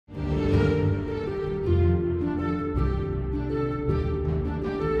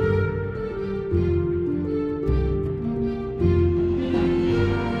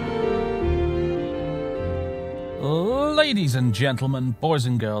Ladies and gentlemen, boys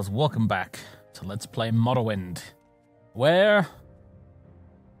and girls, welcome back to Let's Play Morrowind, where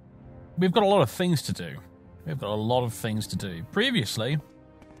we've got a lot of things to do. Previously,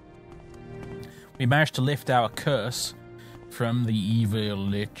 we managed to lift our curse from the evil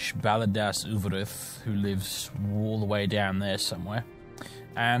lich Sethandas Uvirith, who lives all the way down there somewhere.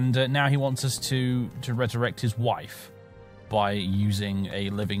 And now he wants us to resurrect his wife by using a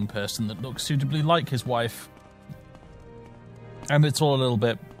living person that looks suitably like his wife. And it's all a little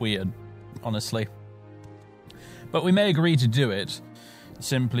bit weird, honestly. But we may agree to do it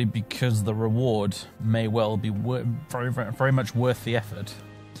simply because the reward may well be very much worth the effort.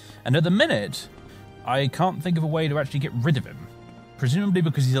 And at the minute, I can't think of a way to actually get rid of him. Presumably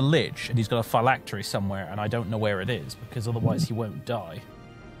because he's a lich and he's got a phylactery somewhere and I don't know where it is, because otherwise he won't die.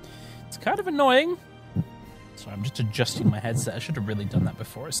 It's kind of annoying. So I'm just adjusting my headset. I should have really done that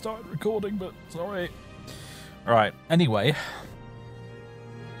before I started recording, but sorry. Alright, anyway.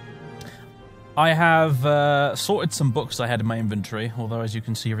 I have sorted some books I had in my inventory, although as you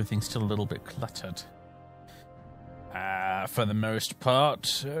can see everything's still a little bit cluttered. For the most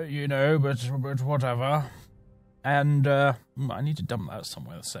part, you know, but whatever. And I need to dump that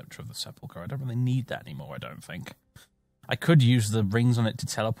somewhere, the Scepter of the Sepulchre. I don't really need that anymore, I don't think. I could use the rings on it to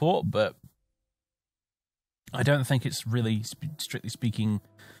teleport, but I don't think it's really, strictly speaking,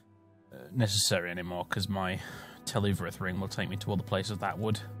 necessary anymore, because my Uvirith ring will take me to all the places that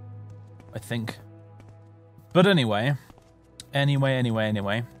would, I think. But anyway. Hello,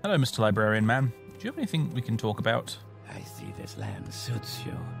 Mr. Librarian Man. Do you have anything we can talk about? I see this land suits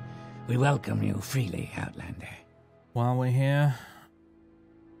you. We welcome you freely, Outlander. While we're here...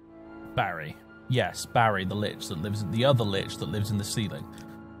 Barry. Yes, Barry, the lich that lives... The other lich that lives in the ceiling.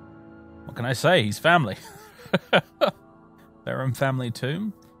 What can I say? He's family. Faeryn family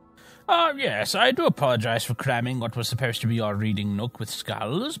tomb? Yes, I do apologize for cramming what was supposed to be our reading nook with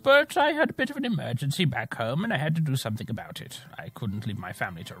skulls, but I had a bit of an emergency back home and I had to do something about it. I couldn't leave my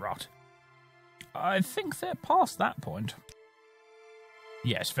family to rot. I think they're past that point.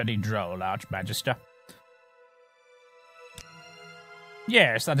 Yes, very droll, Archmagister.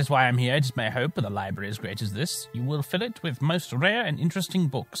 Yes, that is why I'm here. It is my hope with a library as great as this, you will fill it with most rare and interesting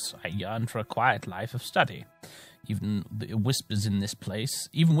books. I yearn for a quiet life of study. Even with the whispers in this place,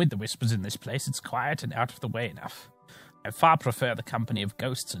 it's quiet and out of the way enough. I far prefer the company of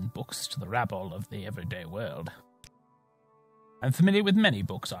ghosts and books to the rabble of the everyday world. I'm familiar with many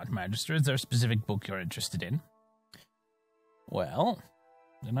books, Archmagister. Is there a specific book you're interested in? Well,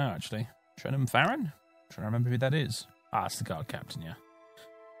 I don't know, actually. Faeryn? Trying to remember who that is. Ah, it's the guard captain, yeah.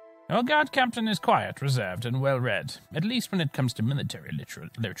 Our guard captain is quiet, reserved, and well-read, at least when it comes to military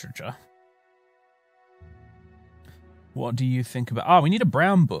literature. What do you think about... Oh, we need a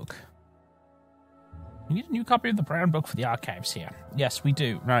brown book. We need a new copy of the brown book for the archives here. Yes, we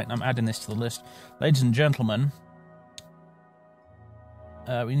do. Right, I'm adding this to the list. Ladies and gentlemen,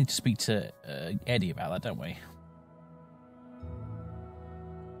 we need to speak to Eddie about that, don't we?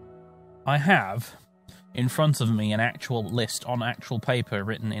 I have in front of me an actual list on actual paper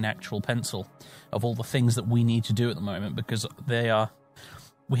written in actual pencil of all the things that we need to do at the moment, because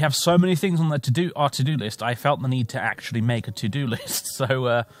we have so many things on our to-do list. I felt the need to actually make a to-do list.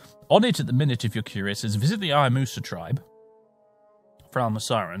 So on it at the minute, if you're curious, is visit the Ayamusa tribe for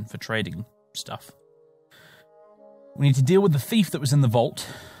Almasiren for trading stuff. We need to deal with the thief that was in the vault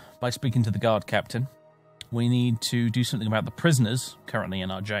by speaking to the guard captain. We need to do something about the prisoners currently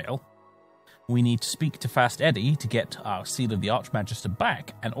in our jail. We need to speak to Fast Eddie to get our Seal of the Archmagister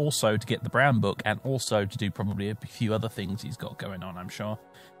back, and also to get the brown book, and also to do probably a few other things he's got going on, I'm sure.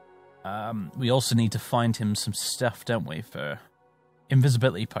 We also need to find him some stuff, don't we, for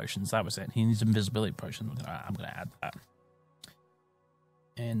invisibility potions. That was it. He needs invisibility potions. I'm going to add that.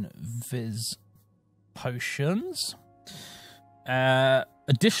 Invis potions.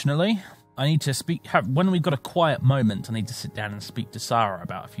 Additionally, I need to when we've got a quiet moment, I need to sit down and speak to Sarah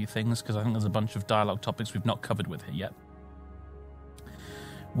about a few things, because I think there's a bunch of dialogue topics we've not covered with her yet.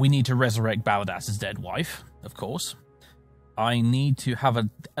 We need to resurrect Baladas's dead wife, of course. I need to have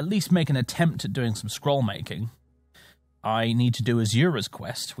at least make an attempt at doing some scroll making. I need to do Azura's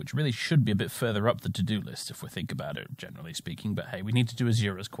quest, which really should be a bit further up the to-do list if we think about it, generally speaking. But hey, we need to do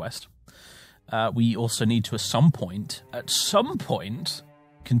Azura's quest. We also need to, at some point,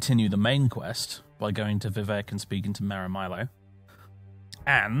 continue the main quest by going to Vivek and speaking to Maramilo.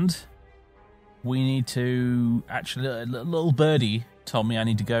 And we need to... Actually, a little birdie told me I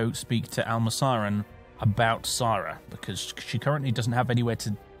need to go speak to Almasiren about Sarah, because she currently doesn't have anywhere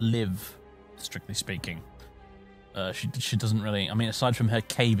to live, strictly speaking. She doesn't really... I mean, aside from her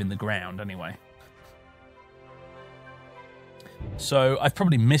cave in the ground, anyway. So I've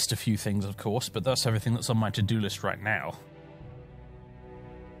probably missed a few things, of course, but that's everything that's on my to-do list right now.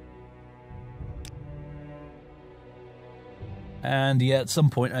 And yeah, at some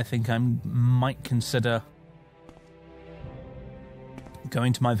point I think I might consider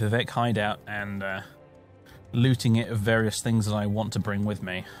going to my Vivek hideout and looting it of various things that I want to bring with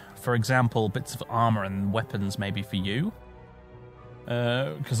me. For example, bits of armor and weapons maybe for you.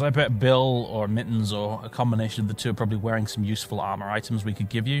 Because I bet Bill or Mittens or a combination of the two are probably wearing some useful armor items we could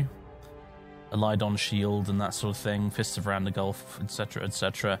give you. A Lydon shield and that sort of thing, Fists of Randagulf, etc.,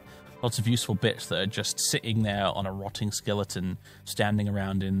 etc. Lots of useful bits that are just sitting there on a rotting skeleton standing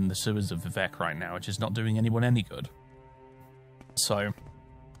around in the sewers of Vivek right now, which is not doing anyone any good. So,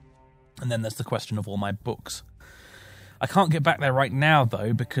 and then there's the question of all my books. I can't get back there right now,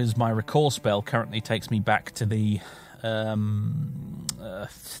 though, because my recall spell currently takes me back to the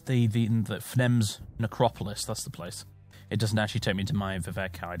Fnem's Necropolis. That's the place. It doesn't actually take me to my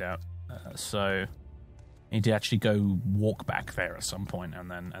Vivek hideout, so I need to actually go walk back there at some point and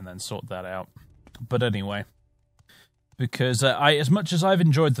then sort that out. But anyway, because as much as I've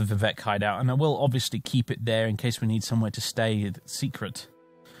enjoyed the Vivek hideout, and I will obviously keep it there in case we need somewhere to stay secret.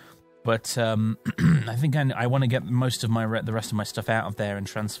 But I think I want to get most of the rest of my stuff out of there and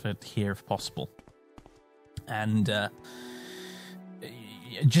transfer it here if possible. And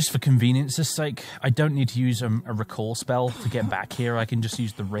just for convenience's sake, I don't need to use a recall spell to get back here. I can just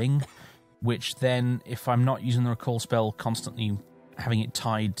use the ring, which then, if I'm not using the recall spell constantly, having it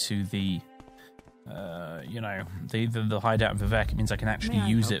tied to the, the hideout of Vivek, it means I can actually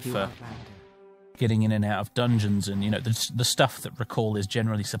use it for getting in and out of dungeons and, the stuff that recall is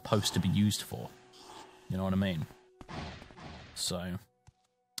generally supposed to be used for. You know what I mean? So,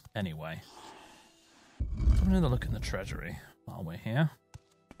 anyway. Have another look in the treasury while we're here.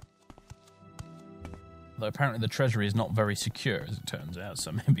 Though apparently the treasury is not very secure, as it turns out,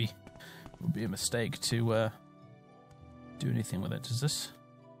 so maybe it would be a mistake to do anything with it. Does this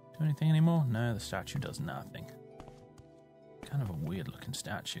do anything anymore? No, the statue does nothing. Kind of a weird looking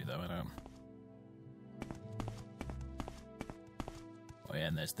statue, though, I don't... Oh yeah,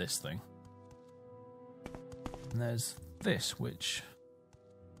 and there's this thing. And there's this, which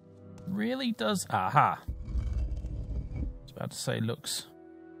really does... Aha! I was about to say looks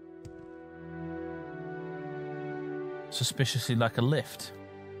suspiciously like a lift.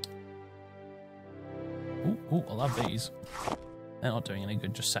 Ooh, I love these. They're not doing any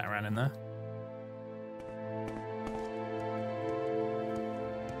good, just sat around in there.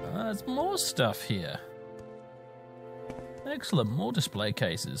 There's more stuff here. Excellent, more display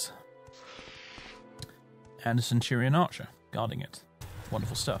cases. And a Centurion Archer guarding it.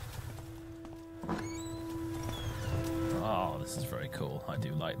 Wonderful stuff. Oh, this is very cool. I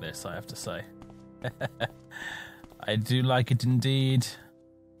do like this, I have to say. I do like it indeed.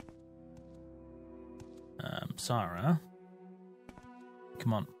 Sarah.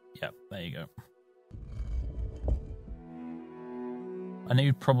 Come on. Yep, there you go. I know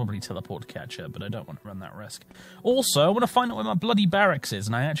you'd probably teleport to catch her, but I don't want to run that risk. Also, I want to find out where my bloody barracks is,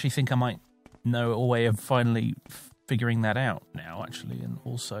 and I actually think I might know a way of finally figuring that out now, actually, and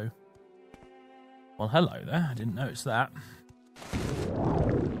also... Well, hello there. I didn't notice that.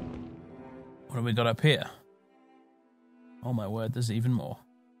 What have we got up here? Oh my word, there's even more.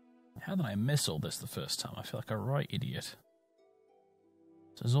 How did I miss all this the first time? I feel like a right idiot.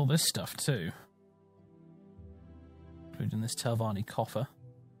 So there's all this stuff too. Including this Telvanni coffer.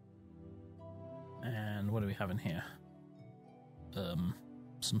 And what do we have in here?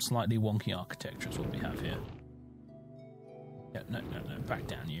 Some slightly wonky architecture is what we have here. Yeah, no, back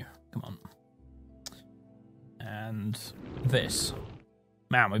down you. Come on. And this.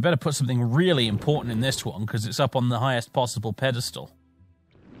 Man, we better put something really important in this one, because it's up on the highest possible pedestal.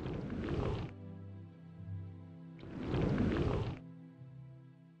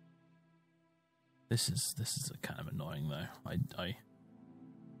 This is kind of annoying, though. I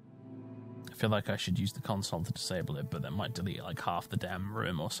feel like I should use the console to disable it, but that might delete like half the damn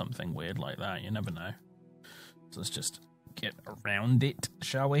room or something weird like that. You never know. So let's just get around it,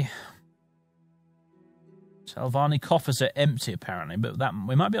 shall we? Telvanni coffers are empty, apparently, but that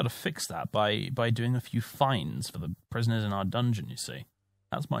we might be able to fix that by doing a few fines for the prisoners in our dungeon, you see.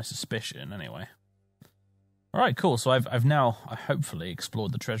 That's my suspicion, anyway. Alright, cool. So I've now, hopefully,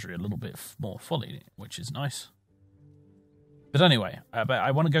 explored the treasury a little bit more fully, which is nice. But anyway,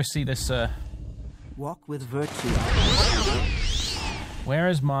 I want to go see this... Walk with virtue. Where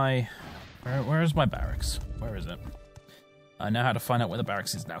is my barracks? Where is it? I know how to find out where the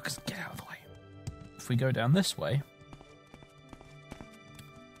barracks is now, because get out of the way. If we go down this way...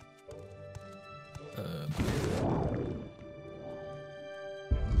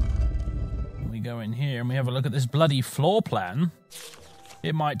 go in here and we have a look at this bloody floor plan,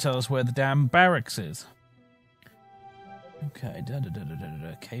 it might tell us where the damn barracks is. Okay,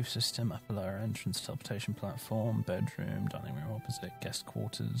 cave system, upper lower entrance, teleportation platform, bedroom, dining room opposite, guest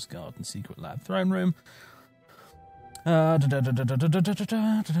quarters, garden, secret lab, throne room. Anything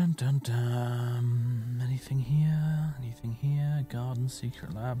here? Anything here? Garden,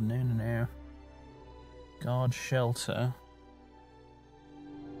 secret lab, no. Guard shelter.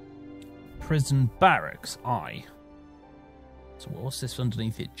 Prison barracks, I. So what's this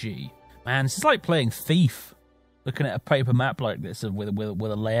underneath it, G? Man, this is like playing Thief. Looking at a paper map like this with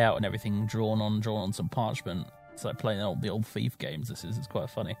a layout and everything drawn on some parchment. It's like playing the old Thief games. It's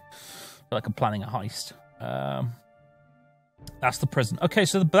quite funny. I feel like I'm planning a heist. That's the prison. Okay,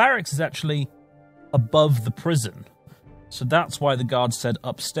 so the barracks is actually above the prison. So that's why the guard said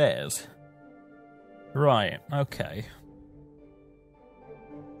upstairs. Right, okay.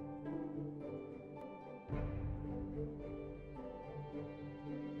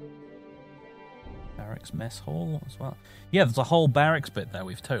 Barracks mess hall as well. Yeah, there's a whole barracks bit there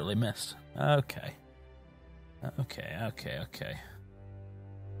we've totally missed. Okay. Okay.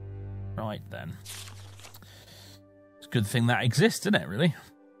 Right then. It's a good thing that exists, isn't it, really?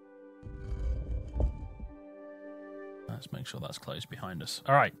 Let's make sure that's closed behind us.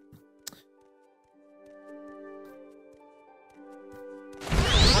 Alright.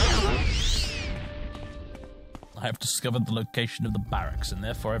 I have discovered the location of the barracks, and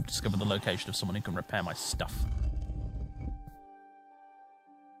therefore I've discovered the location of someone who can repair my stuff.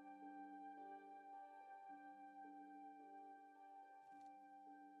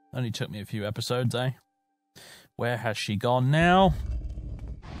 Only took me a few episodes, eh? Where has she gone now?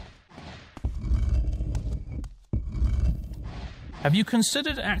 Have you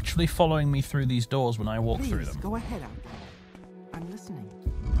considered actually following me through these doors when I walk through them? Go ahead, Outlander. I'm listening.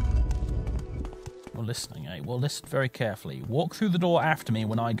 We're listening, eh? Well, listen very carefully. Walk through the door after me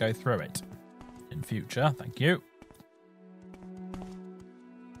when I go through it. In future, thank you.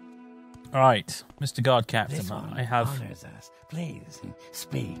 Alright, Mr. Guard Captain, I have... honors us. Please,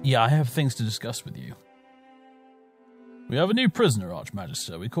 speak. Yeah, I have things to discuss with you. We have a new prisoner,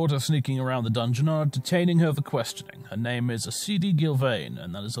 Archmagister. We caught her sneaking around the dungeon and are detaining her for questioning. Her name is C.D. Gilvain,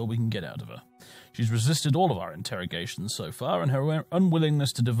 and that is all we can get out of her. She's resisted all of our interrogations so far, and her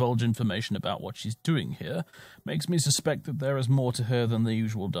unwillingness to divulge information about what she's doing here makes me suspect that there is more to her than the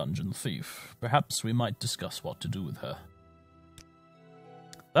usual dungeon thief. Perhaps we might discuss what to do with her.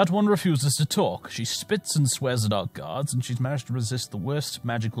 That one refuses to talk. She spits and swears at our guards, and she's managed to resist the worst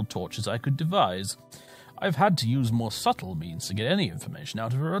magical tortures I could devise. I've had to use more subtle means to get any information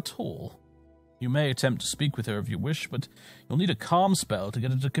out of her at all. You may attempt to speak with her if you wish, but you'll need a calm spell to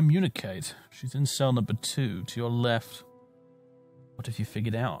get her to communicate. She's in cell number 2, to your left. What have you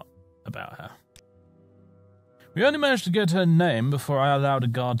figured out about her? We only managed to get her name before I allowed a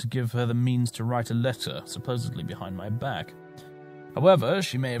guard to give her the means to write a letter, supposedly behind my back. However,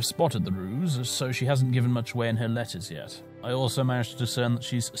 she may have spotted the ruse, so she hasn't given much away in her letters yet. I also managed to discern that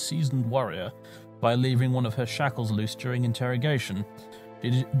she's a seasoned warrior by leaving one of her shackles loose during interrogation.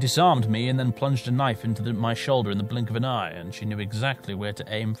 She disarmed me and then plunged a knife into my shoulder in the blink of an eye, and she knew exactly where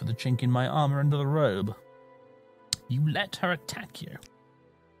to aim for the chink in my armor under the robe. You let her attack you.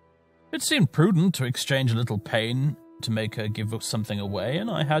 It seemed prudent to exchange a little pain to make her give something away,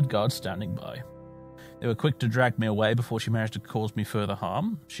 and I had guards standing by. They were quick to drag me away before she managed to cause me further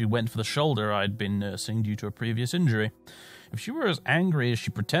harm. She went for the shoulder I'd been nursing due to a previous injury. If she were as angry as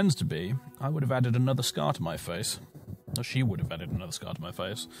she pretends to be, I would have added another scar to my face. Or she would have added another scar to my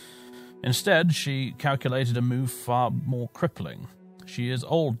face. Instead, she calculated a move far more crippling. She is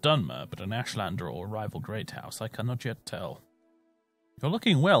old Dunmer, but an Ashlander or a rival great house, I cannot yet tell. You're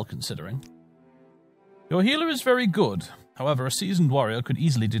looking well, considering. Your healer is very good. However, a seasoned warrior could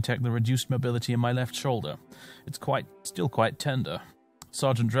easily detect the reduced mobility in my left shoulder. It's still quite tender.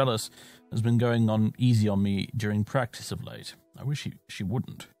 Sergeant Drellis has been going on easy on me during practice of late. I wish she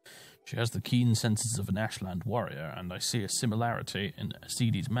wouldn't. She has the keen senses of an Ashland warrior, and I see a similarity in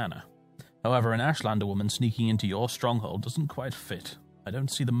Cd's manner. However, an Ashlander woman sneaking into your stronghold doesn't quite fit. I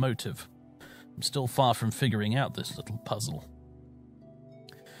don't see the motive. I'm still far from figuring out this little puzzle.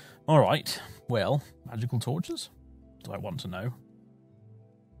 Alright, well, magical torches? Do I want to know?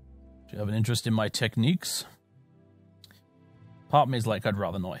 Do you have an interest in my techniques? Part of me is like, I'd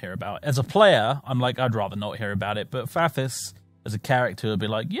rather not hear about it. As a player, I'm like, I'd rather not hear about it. But Fathis, as a character, would be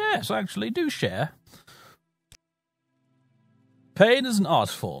like, yes, actually, do share. Pain is an art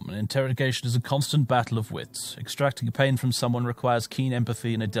form, and interrogation is a constant battle of wits. Extracting pain from someone requires keen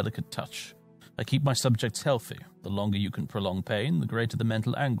empathy and a delicate touch. I keep my subjects healthy. The longer you can prolong pain, the greater the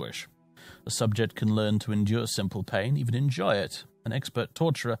mental anguish. The subject can learn to endure simple pain, even enjoy it. An expert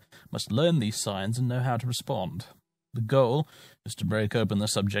torturer must learn these signs and know how to respond. The goal is to break open the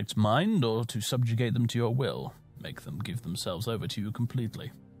subject's mind or to subjugate them to your will. Make them give themselves over to you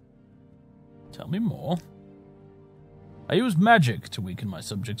completely. Tell me more. I use magic to weaken my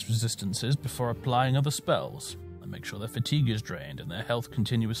subjects' resistances before applying other spells. I make sure their fatigue is drained and their health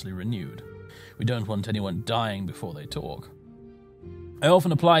continuously renewed. We don't want anyone dying before they talk. I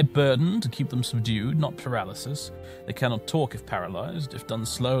often apply burden to keep them subdued, not paralysis. They cannot talk if paralyzed. If done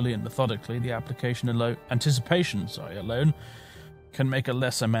slowly and methodically, the anticipation alone can make a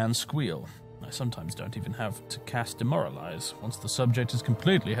lesser man squeal. I sometimes don't even have to cast Demoralize. Once the subject is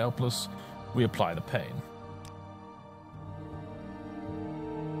completely helpless, we apply the pain.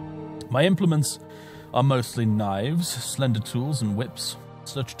 My implements are mostly knives, slender tools, and whips.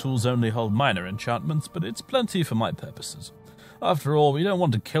 Such tools only hold minor enchantments, but it's plenty for my purposes. After all, we don't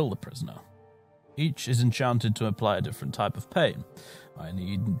want to kill the prisoner. Each is enchanted to apply a different type of pain. I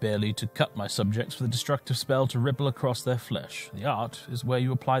need barely to cut my subjects for the destructive spell to ripple across their flesh. The art is where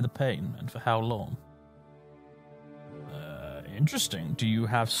you apply the pain, and for how long. Interesting. Do you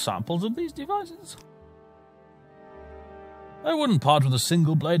have samples of these devices? I wouldn't part with a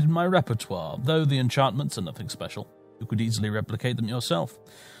single blade in my repertoire, though the enchantments are nothing special. You could easily replicate them yourself.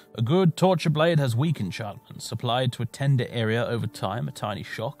 A good torture blade has weak enchantments. Applied to a tender area over time, a tiny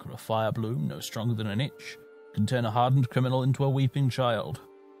shock or a fire bloom, no stronger than an itch, can turn a hardened criminal into a weeping child.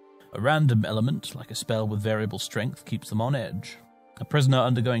 A random element, like a spell with variable strength, keeps them on edge. A prisoner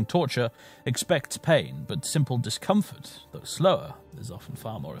undergoing torture expects pain, but simple discomfort, though slower, is often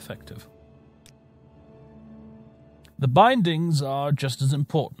far more effective. The bindings are just as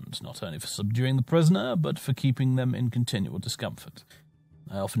important, not only for subduing the prisoner, but for keeping them in continual discomfort.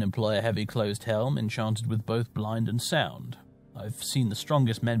 I often employ a heavy closed helm enchanted with both blind and sound. I've seen the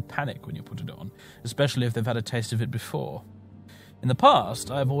strongest men panic when you put it on, especially if they've had a taste of it before. In the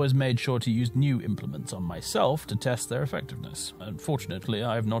past, I've always made sure to use new implements on myself to test their effectiveness. Unfortunately,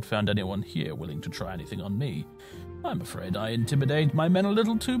 I have not found anyone here willing to try anything on me. I'm afraid I intimidate my men a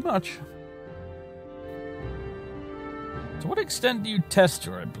little too much. To what extent do you test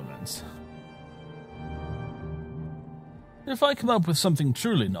your implements? If I come up with something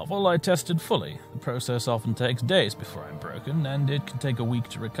truly novel, I test it fully. The process often takes days before I'm broken, and it can take a week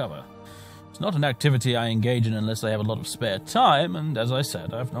to recover. It's not an activity I engage in unless I have a lot of spare time, and as I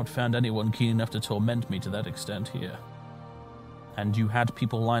said, I've not found anyone keen enough to torment me to that extent here. And you had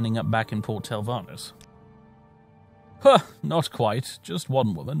people lining up back in Port Telvanus? Huh, not quite. Just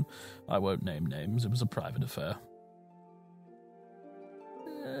one woman. I won't name names. It was a private affair.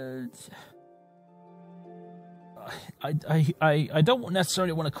 I don't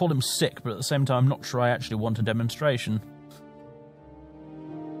necessarily want to call him sick, but at the same time, I'm not sure I actually want a demonstration.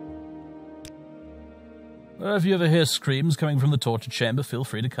 Well, if you ever hear screams coming from the torture chamber, feel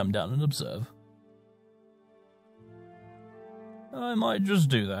free to come down and observe. I might just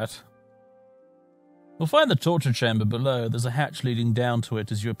do that. We'll find the torture chamber below. There's a hatch leading down to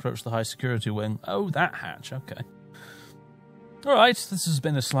it as you approach the high security wing. Oh, that hatch, okay. Alright, this has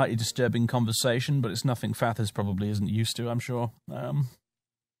been a slightly disturbing conversation, but it's nothing Fathers probably isn't used to, I'm sure.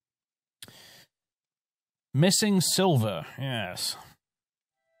 Missing silver, yes.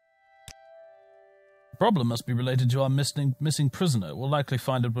 The problem must be related to our missing prisoner. We'll likely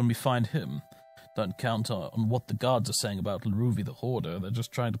find it when we find him. Don't count on what the guards are saying about Laruvi the Hoarder. They're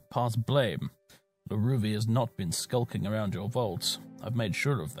just trying to pass blame. Laruvi has not been skulking around your vaults. I've made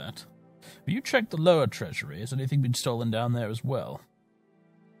sure of that. Will you check the lower treasury? Has anything been stolen down there as well?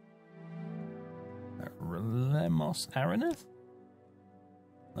 Relemos Araneth?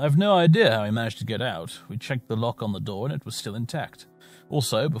 I have no idea how he managed to get out. We checked the lock on the door and it was still intact.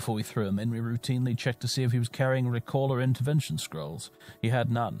 Also, before we threw him in, we routinely checked to see if he was carrying recall or intervention scrolls. He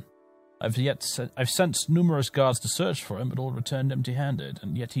had none. I've sent numerous guards to search for him, but all returned empty-handed,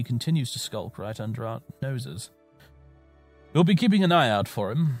 and yet he continues to skulk right under our noses. We'll be keeping an eye out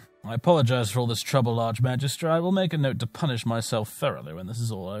for him. I apologize for all this trouble, Large Magister. I will make a note to punish myself thoroughly when this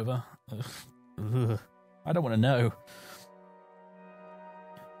is all over. Ugh. I don't want to know.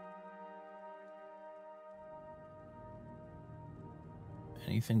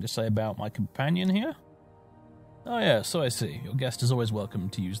 Anything to say about my companion here? Oh yeah, so I see. Your guest is always welcome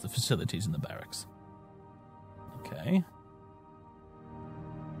to use the facilities in the barracks. Okay.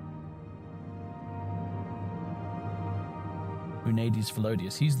 Unades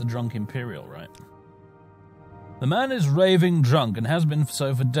Velodius. He's the drunk Imperial, right? The man is raving drunk and has been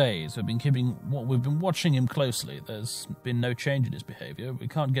so for days. We've been watching him closely. There's been no change in his behavior. We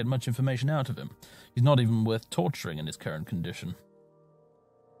can't get much information out of him. He's not even worth torturing in his current condition.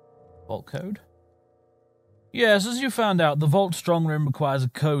 Vault code? Yes, as you found out, the Vault strong room requires a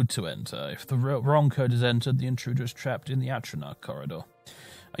code to enter. If the wrong code is entered, the intruder is trapped in the Ashlander corridor.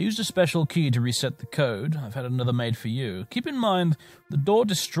 I used a special key to reset the code. I've had another made for you. Keep in mind, the door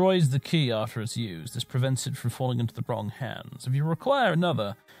destroys the key after it's used. This prevents it from falling into the wrong hands. If you require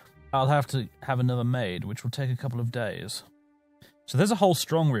another, I'll have to have another made, which will take a couple of days. So there's a whole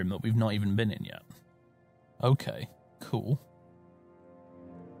strong room that we've not even been in yet. Okay, cool.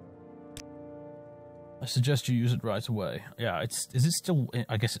 I suggest you use it right away. Yeah, is it still...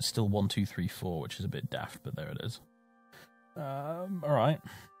 I guess it's still 1, 2, 3, 4, which is a bit daft, but there it is. Alright.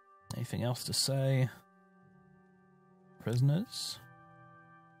 Anything else to say? Prisoners?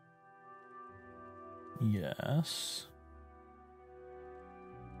 Yes.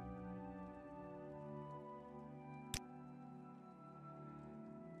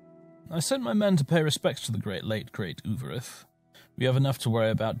 I sent my men to pay respects to the late great Uvirith. We have enough to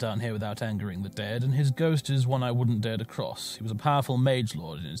worry about down here without angering the dead, and his ghost is one I wouldn't dare to cross. He was a powerful mage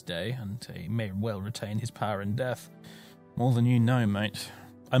lord in his day, and he may well retain his power in death. More than you know, mate.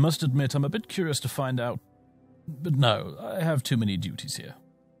 I must admit I'm a bit curious to find out, but no, I have too many duties here.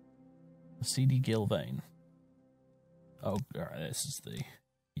 The CD Gilvain. Oh, alright, this is the...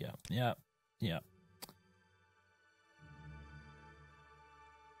 Yeah.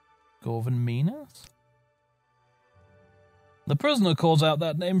 Gorvan Minas? The prisoner calls out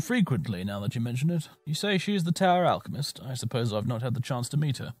that name frequently, now that you mention it. You say she is the Tower Alchemist. I suppose I've not had the chance to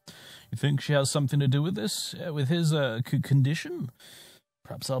meet her. You think she has something to do with this? With his, condition?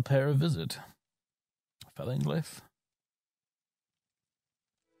 Perhaps I'll pay her a visit. Fellinglith.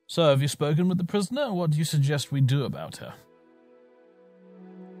 So, have you spoken with the prisoner? What do you suggest we do about her?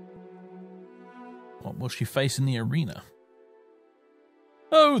 What will she face in the arena?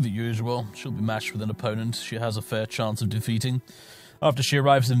 Oh, the usual. She'll be matched with an opponent she has a fair chance of defeating. After she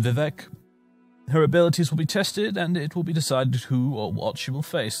arrives in Vivek, her abilities will be tested, and it will be decided who or what she will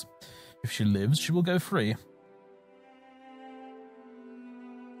face. If she lives, she will go free.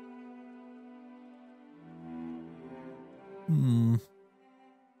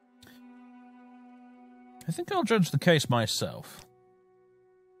 I think I'll judge the case myself.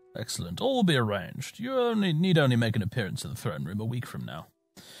 Excellent. All will be arranged. You need only make an appearance in the throne room a week from now.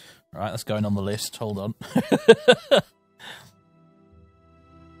 Alright, that's going on the list. Hold on.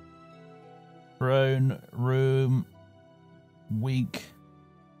 Throne room week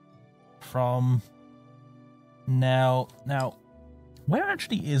from now. Now, where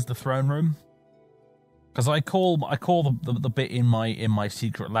actually is the throne room? Because I call the bit in my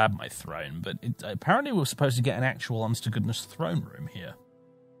secret lab my throne, but apparently we're supposed to get an actual honest to goodness throne room here.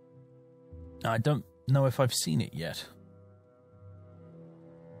 I don't know if I've seen it yet.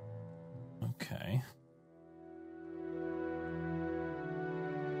 Okay.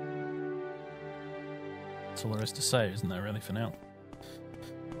 That's all there is to say, isn't there, really, for now?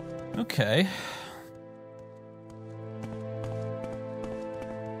 Okay.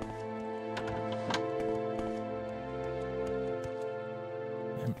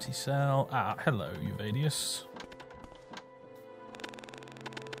 Empty cell. Ah, hello, Uvadius.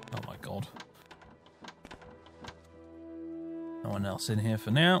 Oh my god. No one else in here for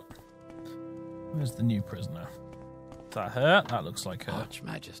now. Where's the new prisoner? Is that her? That looks like her.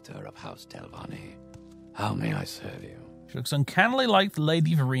 Archmagister of House Telvanni, how may I serve you? She looks uncannily like the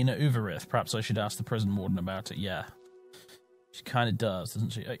Lady Verena Uvirith. Perhaps I should ask the prison warden about it. Yeah. She kind of does,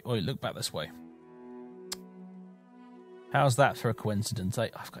 doesn't she? Oh, look back this way. How's that for a coincidence?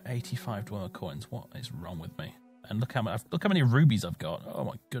 I've got 85 Dwemer coins. What is wrong with me? And look how many rubies I've got. Oh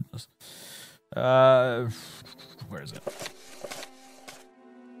my goodness. Where is it?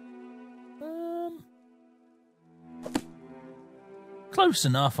 Close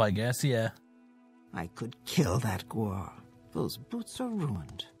enough, I guess, yeah. I could kill that Gwar. Those boots are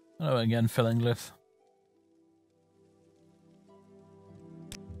ruined. Hello again, Fellinglith.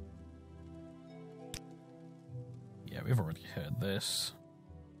 Yeah, we've already heard this.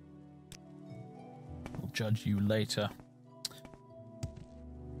 We'll judge you later.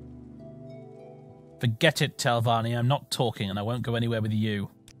 Forget it, Telvanni. I'm not talking, and I won't go anywhere with you.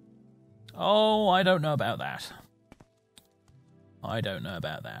 Oh, I don't know about that. I don't know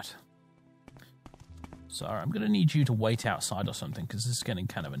about that. Sorry, I'm going to need you to wait outside or something, because this is getting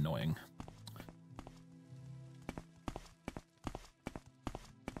kind of annoying.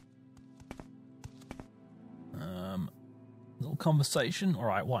 Little conversation?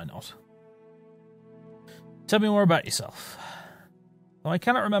 Alright, why not? Tell me more about yourself. Though I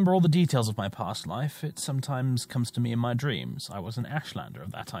cannot remember all the details of my past life, it sometimes comes to me in my dreams. I was an Ashlander,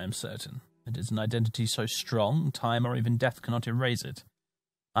 of that I am certain. It is an identity so strong, time or even death cannot erase it.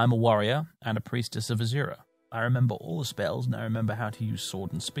 I'm a warrior and a priestess of Azura. I remember all the spells, and I remember how to use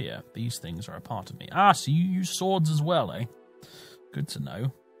sword and spear. These things are a part of me. Ah, so you use swords as well, eh? Good to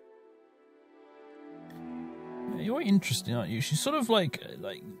know. You're interesting, aren't you? She's sort of like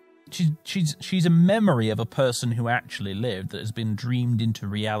she's a memory of a person who actually lived that has been dreamed into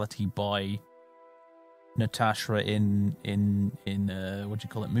reality by Natasha in what do you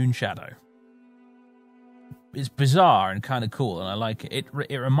call it, Moonshadow. It's bizarre and kind of cool, and I like it.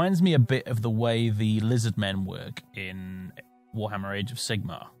 It reminds me a bit of the way the lizard men work in Warhammer Age of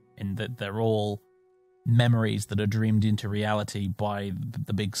Sigmar, in that they're all memories that are dreamed into reality by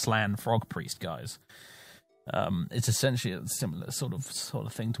the big Slan frog priest guys. It's essentially a similar sort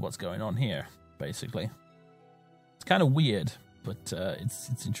of thing to what's going on here, basically. It's kind of weird, but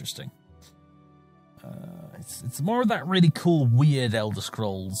it's interesting. It's more of that really cool, weird Elder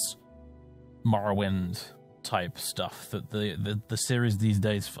Scrolls, Morrowind type stuff that the series these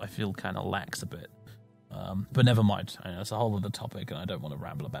days I feel kind of lacks a bit. But never mind. I know it's a whole other topic, and I don't want to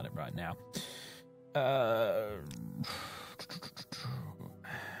ramble about it right now.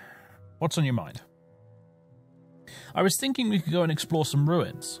 What's on your mind? I was thinking we could go and explore some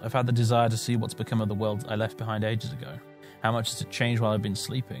ruins. I've had the desire to see what's become of the world I left behind ages ago. How much has it changed while I've been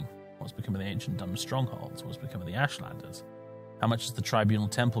sleeping? What's become of the ancient dumb strongholds? What's become of the Ashlanders? How much has the Tribunal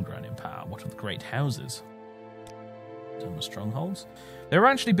Temple grown in power? What are the great houses? Dumb strongholds? They were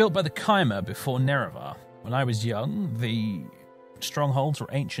actually built by the Chimera before Nerevar. When I was young, the strongholds were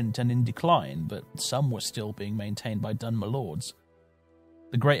ancient and in decline, but some were still being maintained by Dunmer lords.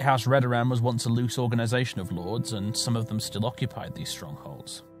 The Great House Redoran was once a loose organisation of lords, and some of them still occupied these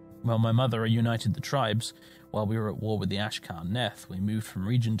strongholds. While my mother united the tribes, while we were at war with the Ashkar Neth, we moved from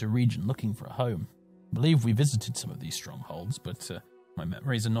region to region looking for a home. I believe we visited some of these strongholds, but my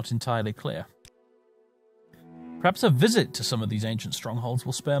memories are not entirely clear. Perhaps a visit to some of these ancient strongholds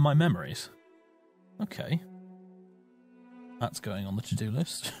will spare my memories. Okay. That's going on the to-do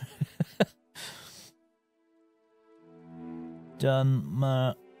list.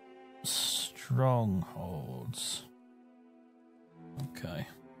 Dunmer strongholds. Okay.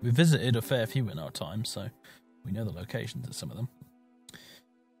 We visited a fair few in our time, so we know the locations of some of them.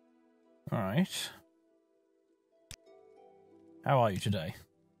 Alright. How are you today?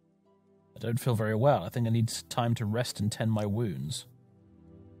 I don't feel very well. I think I need time to rest and tend my wounds.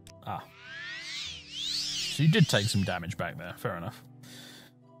 Ah. So you did take some damage back there. Fair enough.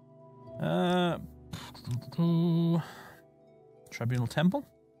 Tribunal Temple?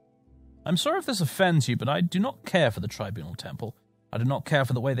 I'm sorry if this offends you, but I do not care for the Tribunal Temple. I do not care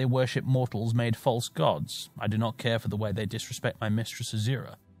for the way they worship mortals made false gods. I do not care for the way they disrespect my mistress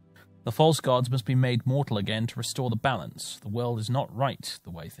Azura. The false gods must be made mortal again to restore the balance. The world is not right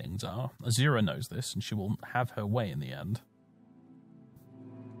the way things are. Azura knows this, and she will have her way in the end.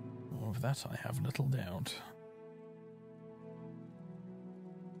 Of that I have little doubt.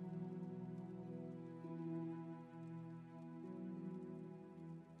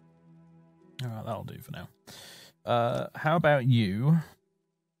 Alright, that'll do for now. How about you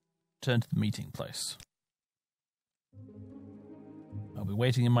turn to the meeting place? I'll be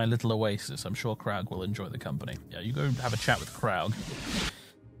waiting in my little oasis. I'm sure Kraug will enjoy the company. Yeah, you go have a chat with Kraug.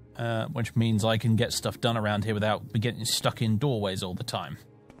 Which means I can get stuff done around here without getting stuck in doorways all the time.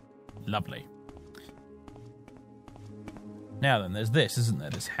 Lovely. Now then, there's this, isn't there?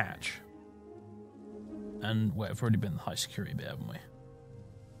 This hatch. And we've already been in the high security bit, haven't we?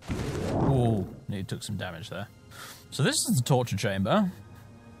 Ooh, nearly took some damage there. So this is the torture chamber.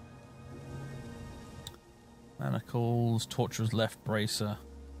 Manacles, torturer's left bracer.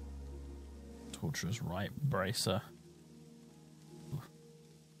 Torturer's right bracer.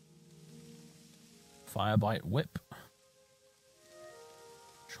 Firebite whip.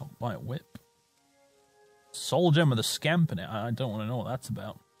 Shockbite whip. Soul gem with a scamp in it. I don't want to know what that's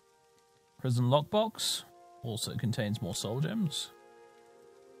about. Prison lockbox. Also contains more soul gems.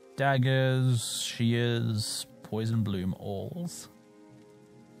 Daggers, shears, poison bloom awls.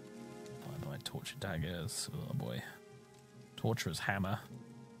 Firebite torture daggers. Oh boy. Torturer's hammer.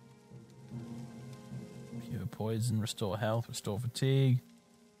 Cure poison, restore health, restore fatigue.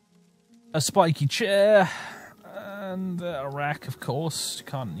 A spiky chair. And a rack, of course.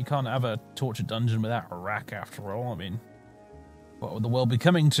 You can't have a torture dungeon without a rack, after all. I mean, what would the world be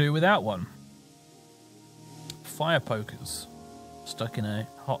coming to without one? Fire pokers. Stuck in a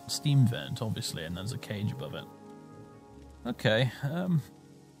hot steam vent, obviously, and there's a cage above it. Okay, I'm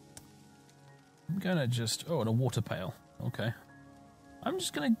gonna just... Oh, and a water pail. Okay. I'm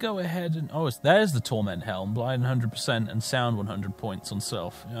just gonna go ahead and... Oh, there's the Torment Helm. Blind 100% and sound 100 points on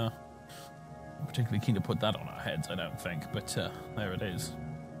self. Yeah. Particularly keen to put that on our heads, I don't think, but there it is.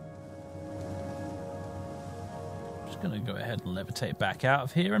 just going to go ahead and levitate back out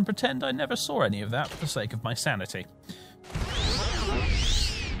of here and pretend I never saw any of that for the sake of my sanity.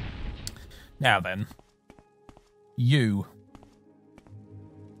 Now then. You.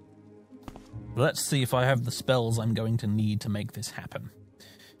 Let's see if I have the spells I'm going to need to make this happen.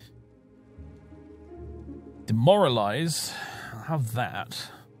 Demoralize. I'll have that.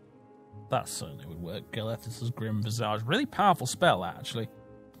 That certainly would work. Galethus' Grim Visage. Really powerful spell, actually.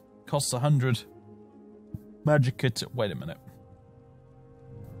 Costs 100 magicka to... Wait a minute.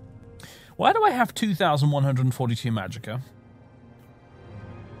 Why do I have 2,142 magicka?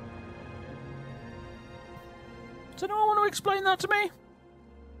 Does anyone want to explain that to me?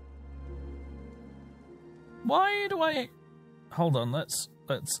 Why do I... Hold on, let's...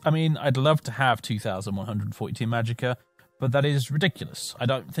 I mean, I'd love to have 2,142 magicka, but that is ridiculous. I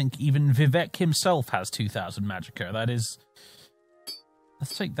don't think even Vivek himself has 2,000 magicka. That is...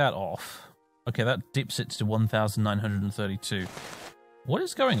 Let's take that off. Okay, that dips it to 1,932. What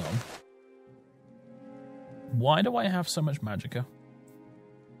is going on? Why do I have so much magicka?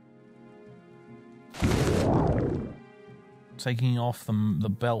 Taking off the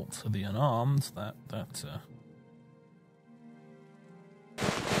belt of the unarmed,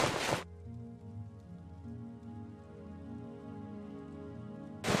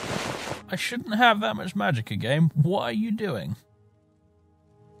 I shouldn't have that much magicka, game. What are you doing?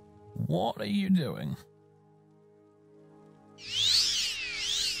 What are you doing?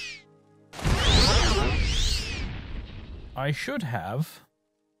 I should have...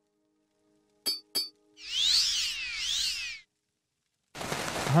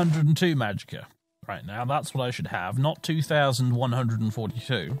 102 magicka. Right, now that's what I should have, not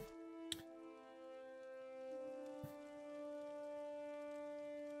 2,142.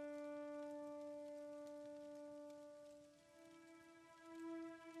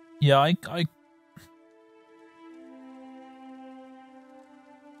 Yeah, I...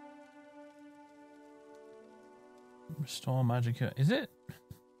 Restore magicka. Is it?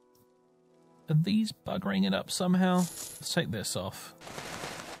 Are these buggering it up somehow? Let's take this off.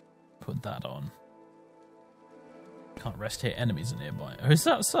 Put that on. Can't rest hit enemies nearby. Oh, is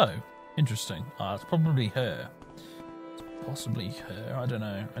that so? Interesting. Ah, it's probably her. It's possibly her. I don't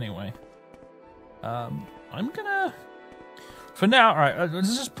know. Anyway. I'm gonna... For now, alright,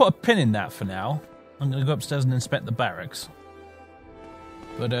 let's just put a pin in that for now. I'm gonna go upstairs and inspect the barracks.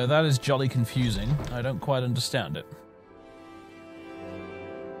 But that is jolly confusing. I don't quite understand it.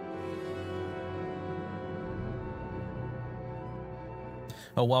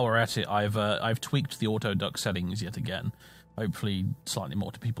 Oh, while we're at it, I've tweaked the auto duck settings yet again. Hopefully, slightly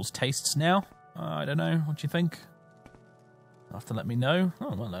more to people's tastes now. I don't know. What do you think? You'll have to let me know.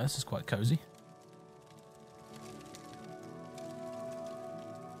 Oh, well, this is quite cozy.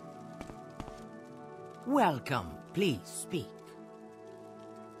 Welcome. Please speak.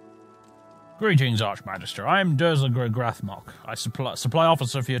 Greetings, Archmagister. I'm Durzagr Grathmok. I supply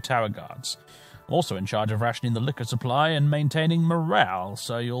officer for your tower guards. I'm also in charge of rationing the liquor supply and maintaining morale,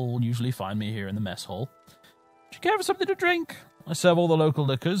 so you'll usually find me here in the mess hall. Do you care for something to drink? I serve all the local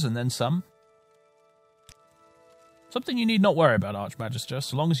liquors and then some. Something you need not worry about, Archmagister.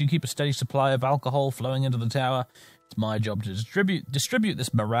 So long as you keep a steady supply of alcohol flowing into the tower, it's my job to distribute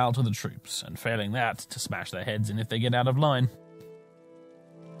this morale to the troops, and failing that, to smash their heads in if they get out of line.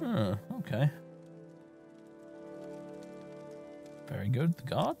 Oh, okay. Very good. The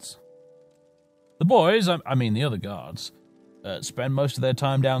guards? The boys, I mean the other guards, spend most of their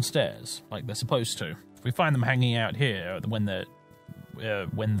time downstairs, like they're supposed to. If we find them hanging out here when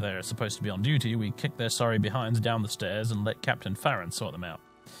they're supposed to be on duty, we kick their sorry behinds down the stairs and let Captain Faeryn sort them out.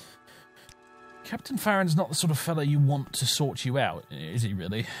 Captain Faeryn's not the sort of fella you want to sort you out, is he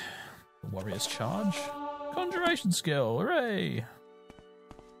really? The warrior's charge? Conjuration skill, hooray!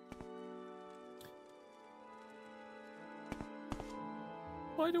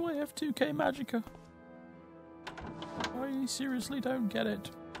 Why do I have 2k magicka? I seriously don't get it.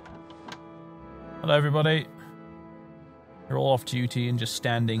 Hello, everybody. You're all off duty and just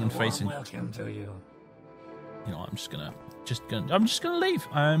standing and facing. Welcome to you. You know, I'm just gonna leave.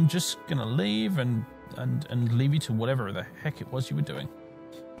 I'm just gonna leave and leave you to whatever the heck it was you were doing.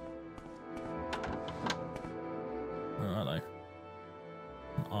 Oh, hello.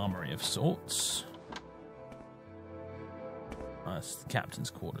 An armory of sorts. That's the captain's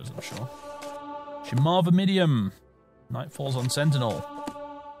quarters, I'm sure. Shimarva Medium. Night falls on Sentinel.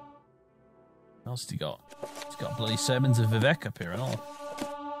 What else has he got? He's got bloody sermons of Vivek up here and all.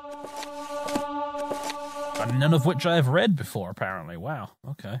 And none of which I have read before, apparently. Wow,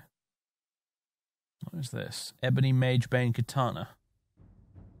 okay. What is this? Ebony Mage Bane Katana.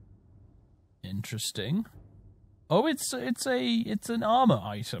 Interesting. Oh, it's an armor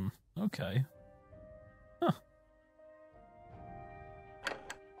item. Okay. Huh.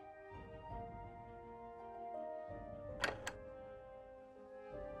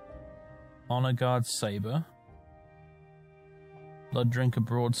 Honor Guard Saber. Blood Drinker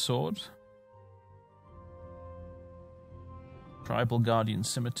Broadsword. Tribal Guardian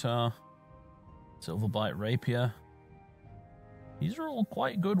Scimitar. Silverbite Rapier. These are all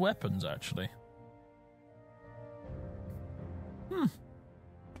quite good weapons, actually. Got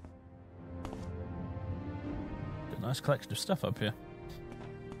a nice collection of stuff up here.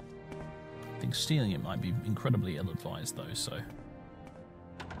 I think stealing it might be incredibly ill-advised, though, so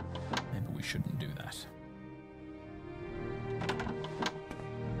maybe we shouldn't do that.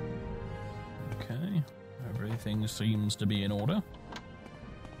 Okay, everything seems to be in order.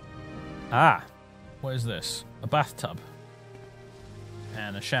 Ah, what is this? A bathtub.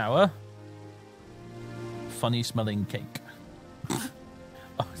 And a shower. Funny smelling cake.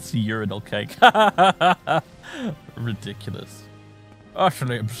 Oh, it's a urinal cake. Ridiculous.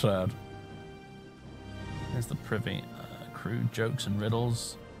 Utterly absurd. There's the privy. Crude jokes and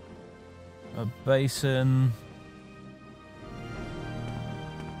riddles. A basin.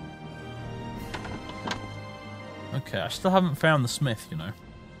 Okay, I still haven't found the smith, you know.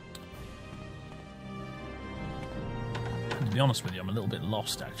 And to be honest with you, I'm a little bit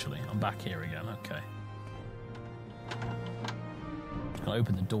lost, actually. I'm back here again, okay. I'll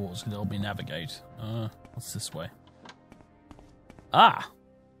open the doors, because they'll help me navigate. What's this way? Ah!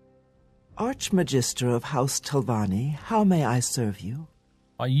 Archmagister of House Telvanni, how may I serve you?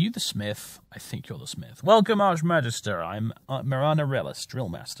 Are you the smith? I think you're the smith. Welcome, Archmagister. I'm Mirana Relis,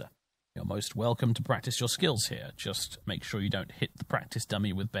 Drillmaster. You're most welcome to practice your skills here. Just make sure you don't hit the practice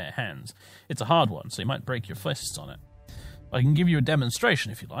dummy with bare hands. It's a hard one, so you might break your fists on it. I can give you a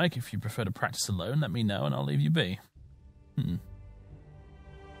demonstration if you like. If you prefer to practice alone, let me know and I'll leave you be.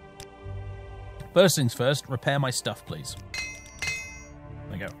 First things first, repair my stuff, please.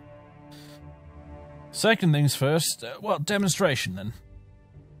 There you go. Second things first, well, demonstration then.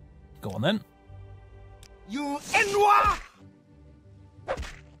 Go on then. You Enwa!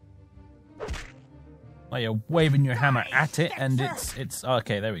 Oh, you're waving your hammer at it, and it's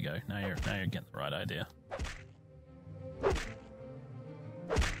okay. There we go. Now you're getting the right idea.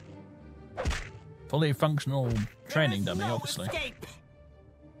 Fully functional training dummy, obviously.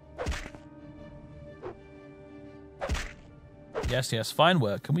 Yes, fine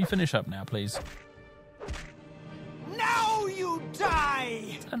work. Can we finish up now, please? Now you die!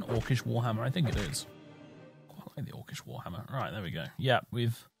 Is that an Orcish Warhammer? I think it is. Quite like the Orcish Warhammer. Right, there we go. Yeah,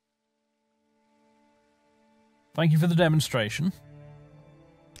 we've... Thank you for the demonstration.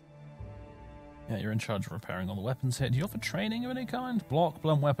 Yeah, you're in charge of repairing all the weapons here. Do you offer training of any kind? Block,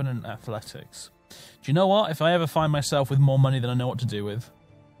 blunt weapon, and athletics. Do you know what? If I ever find myself with more money than I know what to do with,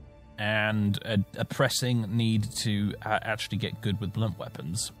 and a pressing need to actually get good with blunt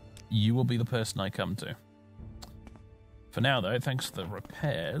weapons, you will be the person I come to. For now, though, thanks for the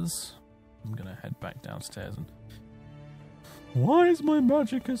repairs, I'm going to head back downstairs and... Why is my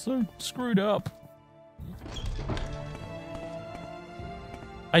magicka so screwed up?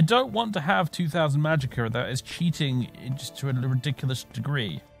 I don't want to have 2,000 magicka. That is cheating just to a ridiculous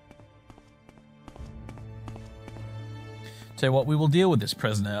degree. Tell you what, we will deal with this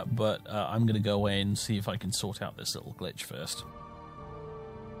prisoner, but I'm going to go away and see if I can sort out this little glitch first.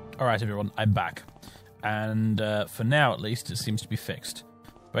 Alright, everyone, I'm back. And for now, at least, it seems to be fixed.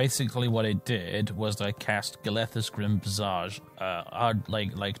 Basically, what I did was I cast Galethus Grim Visage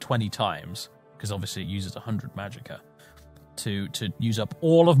like 20 times, because obviously it uses 100 magicka, to use up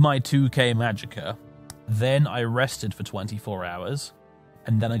all of my 2k magicka. Then I rested for 24 hours,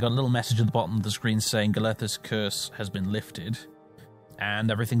 and then I got a little message at the bottom of the screen saying Galethus Curse has been lifted,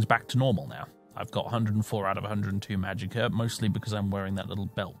 and everything's back to normal now. I've got 104 out of 102 magicka, mostly because I'm wearing that little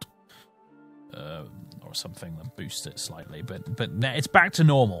belt. Or something that boosts it slightly, but now it's back to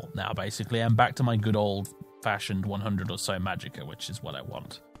normal now, basically. I'm back to my good old-fashioned 100 or so magicka, which is what I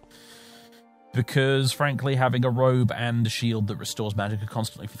want. Because, frankly, having a robe and a shield that restores magicka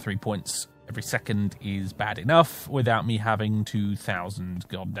constantly for 3 points every second is bad enough without me having 2,000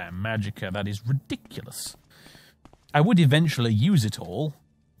 goddamn magicka. That is ridiculous. I would eventually use it all,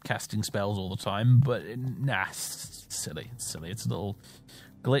 casting spells all the time, but nah, it's silly. It's silly. It's a little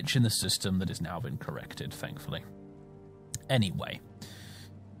glitch in the system that has now been corrected, thankfully. Anyway.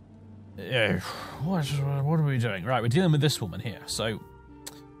 What are we doing? Right, we're dealing with this woman here. So,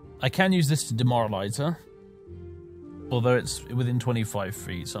 I can use this to demoralize her. Although it's within 25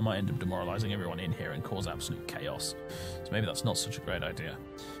 feet, so I might end up demoralizing everyone in here and cause absolute chaos. So maybe that's not such a great idea.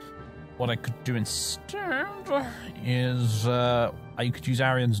 what I could do instead is I could use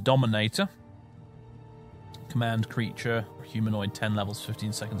Arian's Dominator. Command creature, humanoid, 10 levels,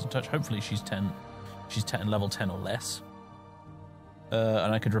 15 seconds of touch. Hopefully she's 10. She's 10, level 10 or less.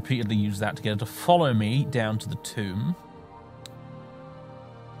 And I could repeatedly use that to get her to follow me down to the tomb.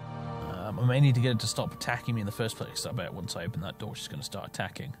 I may need to get her to stop attacking me in the first place, because I bet once I open that door, she's going to start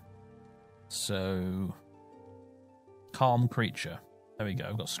attacking. So, calm creature. There we go.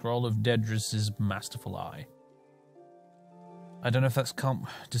 I've got Scroll of Dedris' Masterful Eye. I don't know if that's calm.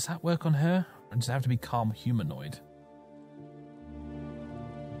 Does that work on her? Or does it have to be calm humanoid?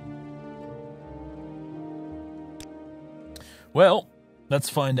 Well, let's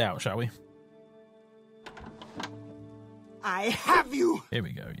find out, shall we? I have you! Here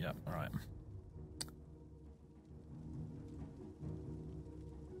we go, yeah, alright.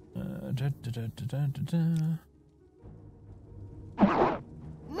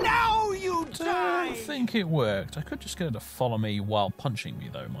 Now you die! I think it worked. I could just get her to follow me while punching me,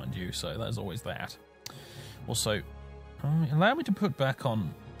 though, mind you, so there's always that. Also, allow me to put back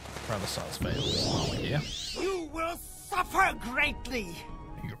on Ratherside's veil here. You will suffer greatly!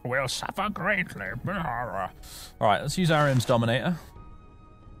 You will suffer greatly. Alright, let's use Arian's Dominator.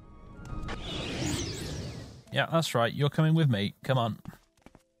 Yeah, that's right. You're coming with me. Come on.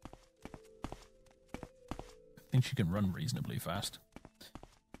 I think she can run reasonably fast.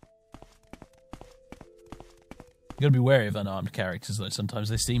 You gotta be wary of unarmed characters, though. Sometimes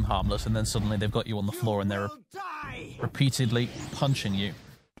they seem harmless, and then suddenly they've got you on the floor and they're repeatedly punching you.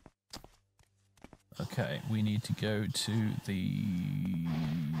 Okay, we need to go to the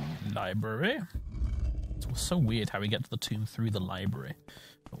library. It's so weird how we get to the tomb through the library.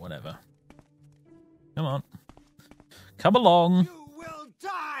 But whatever. Come on. Come along! You will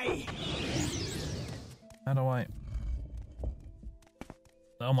die! How do I...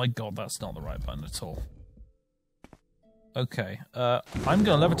 Oh my god, that's not the right button at all. Okay, I'm going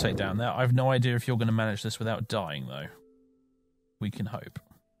to levitate down there. I have no idea if you're going to manage this without dying, though. We can hope.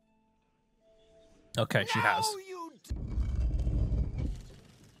 Okay, she has.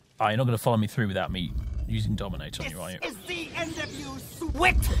 Ah, you're not going to follow me through without me using Dominator on you, are you? This is the end of you,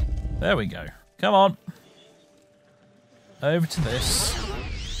 Swit! There we go. Come on. Over to this.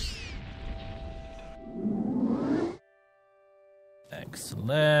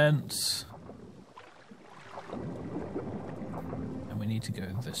 Excellent. And we need to go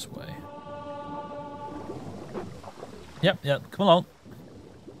this way. Yep, come along.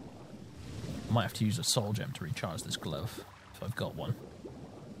 I might have to use a soul gem to recharge this glove, if I've got one.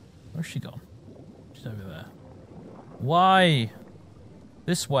 Where's she gone? She's over there. Why?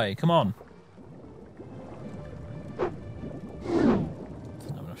 This way, come on. Doesn't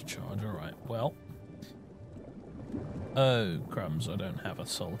have enough charge, alright. Well. Oh, crumbs, I don't have a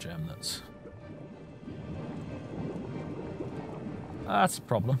soul gem that's... That's a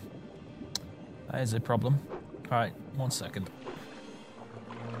problem. That is a problem. Alright, 1 second.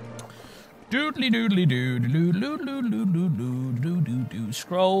 Doodly doodly doo doo doo doo doo doo doo doo doo doo.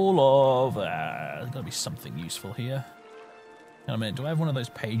 Scroll of there's gotta be something useful here. Hang on a minute, do I have one of those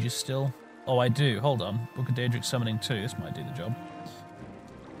pages still? Oh, I do. Hold on. Book of Daedric Summoning 2. This might do the job.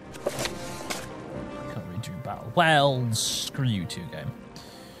 Can't read through battle. Well, screw you two, game.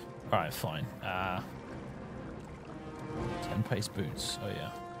 Alright, fine. 10 pace boots. Oh,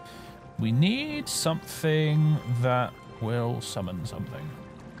 yeah. We need something that will summon something.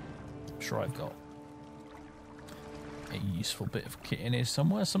 I'm sure I've got a useful bit of kit in here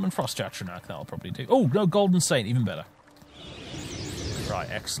somewhere. Summon Frost Jatronach, that'll probably do. Oh, no, Golden Saint, even better. Right,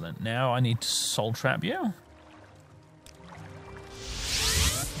 excellent. Now I need to soul trap you.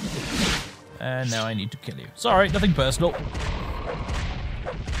 And now I need to kill you. Sorry, nothing personal.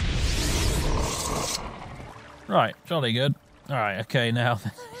 Right, jolly good. Alright, okay, now...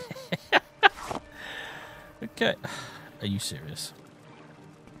 Okay. Are you serious?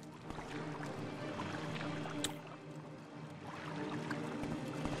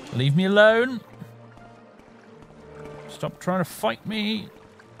 Leave me alone. Stop trying to fight me.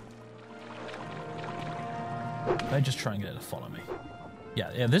 They just try and get her to follow me.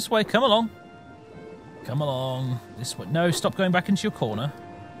 Yeah, this way. Come along. Come along. This way. No, stop going back into your corner.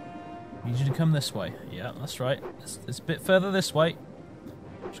 I need you to come this way. Yeah, that's right. It's a bit further this way.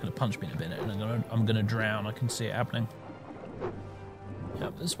 She's going to punch me in a minute, and I'm going to drown. I can see it happening.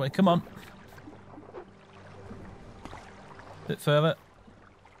 Yep, this way. Come on. Bit further.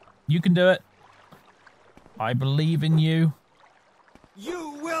 You can do it. I believe in you.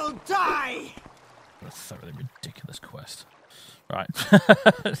 You will die! What a thoroughly ridiculous quest. Right.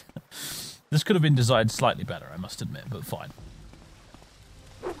 This could have been designed slightly better, I must admit, but fine.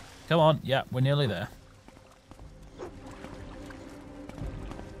 Come on. Yeah, we're nearly there.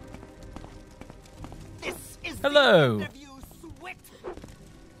 Hello.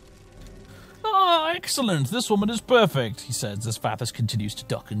 Ah, excellent. This woman is perfect, he says as Fathers continues to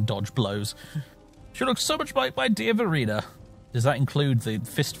duck and dodge blows. She looks so much like my dear Verena. Does that include the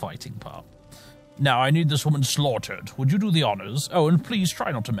fist-fighting part? Now, I need this woman slaughtered. Would you do the honors? Oh, and please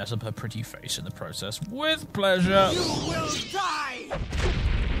try not to mess up her pretty face in the process. With pleasure. You will die!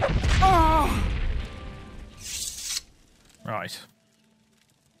 Oh! Right.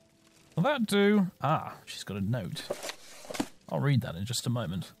 Will that do? Ah, she's got a note. I'll read that in just a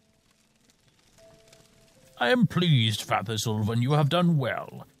moment. I am pleased, Father Sylvan. You have done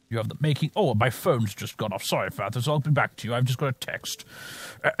well. You have the making... Oh, my phone's just gone off. Sorry, Father, so I'll be back to you. I've just got a text.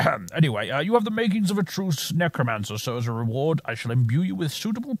 Anyway, you have the makings of a true necromancer, so as a reward, I shall imbue you with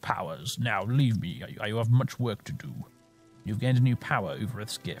suitable powers. Now, leave me. You have much work to do. You've gained a new power,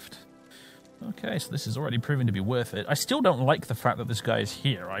 Uvirith's gift. Okay, so this is already proving to be worth it. I still don't like the fact that this guy is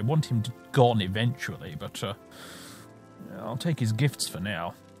here. I want him to gone eventually, but I'll take his gifts for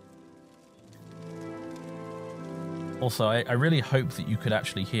now. Also, I really hope that you could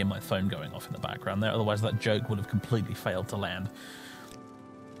actually hear my phone going off in the background there, otherwise that joke would have completely failed to land.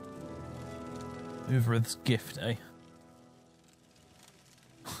 Uvirith's gift, eh?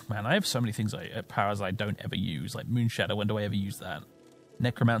 Man, I have so many things, powers I don't ever use, like Moonshadow. When do I ever use that?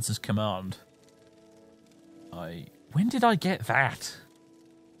 Necromancer's Command. When did I get that?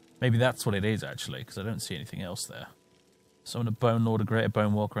 Maybe that's what it is, actually, because I don't see anything else there. Summon a Bone Lord, a Greater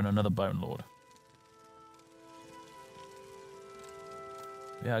Bone Walker, and another Bone Lord.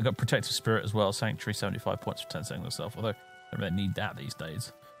 Yeah, I got Protective Spirit as well. Sanctuary, 75 points for 10 seconds myself, although I don't really need that these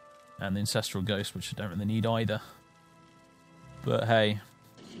days. And the Ancestral Ghost, which I don't really need either. But hey.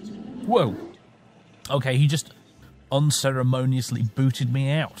 Whoa! Okay, he just unceremoniously booted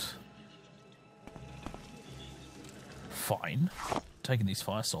me out. Fine. Taking these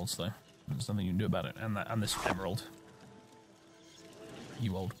fire swords though. There's nothing you can do about it. And this emerald.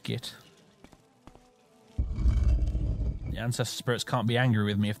 You old git. The ancestor spirits can't be angry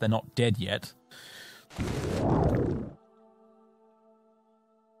with me if they're not dead yet.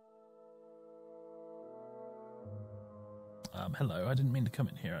 Hello, I didn't mean to come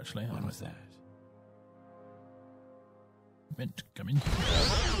in here actually. What was that? Meant to come in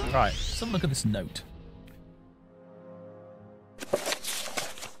here. Right, let's have a look at this note.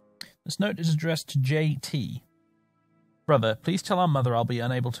 This note is addressed to JT. Brother, please tell our mother I'll be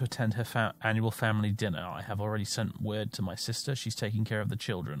unable to attend her annual family dinner. I have already sent word to my sister. She's taking care of the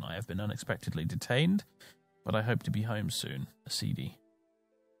children. I have been unexpectedly detained, but I hope to be home soon. A CD.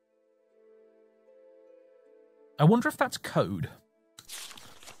 I wonder if that's code.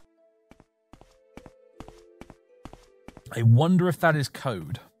 I wonder if that is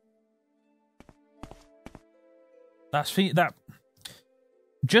code.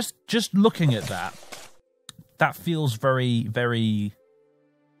 Just looking at that. That feels very, very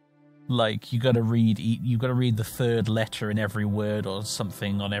like you got to read the third letter in every word or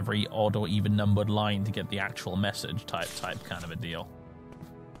something on every odd or even numbered line to get the actual message type kind of a deal.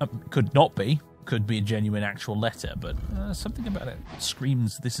 Could not be. Could be a genuine actual letter, but something about it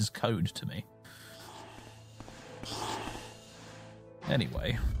screams this is code to me.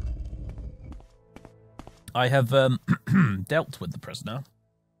 Anyway, I have dealt with the prisoner.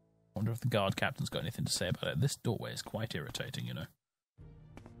 Wonder if the guard captain's got anything to say about it. This doorway is quite irritating, you know.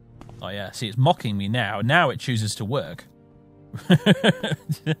 Oh yeah, see, it's mocking me now. Now it chooses to work.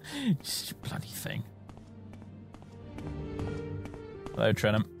 Bloody thing. Hello,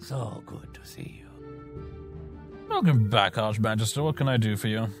 Trenham. So good to see you. Welcome back, Archmagister. What can I do for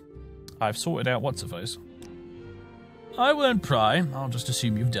you? I've sorted out what's-her-face. I won't pry. I'll just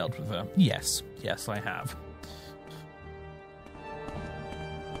assume you've dealt with her. Yes. Yes, I have.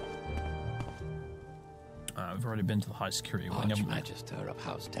 We've already been to the high security wing, haven't we? Archmagister of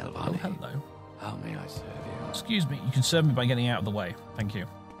House Delvani. Oh, hello. How may I serve you? Excuse me, you can serve me by getting out of the way. Thank you.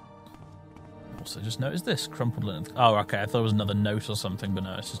 Also, just noticed this. Crumpled linen. Oh, okay, I thought it was another note or something, but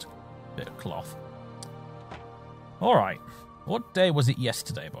no, it's just a bit of cloth. Alright. What day was it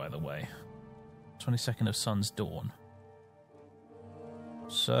yesterday, by the way? 22nd of Sun's Dawn.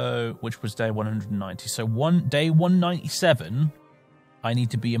 So, which was day 190. So, day 197, I need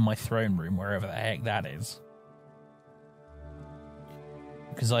to be in my throne room, wherever the heck that is.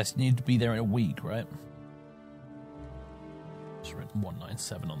 Because I need to be there in a week, right? Just written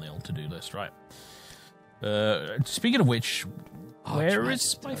 197 on the old to-do list, right? Speaking of which, where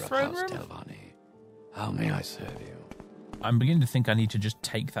is my throne room? Delvani. How may I serve you? I'm beginning to think I need to just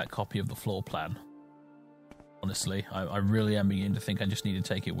take that copy of the floor plan. Honestly, I really am beginning to think I just need to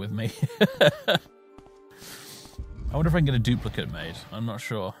take it with me. I wonder if I can get a duplicate made. I'm not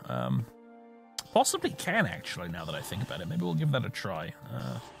sure. Possibly can, actually, now that I think about it. Maybe we'll give that a try.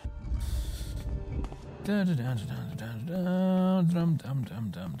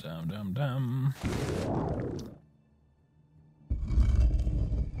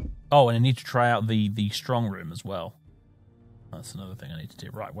 Oh, and I need to try out the strong room as well. That's another thing I need to do.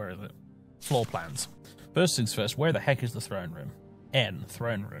 Right, where is it? Floor plans. First things first, where the heck is the throne room? N,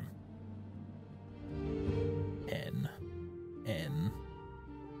 throne room. N.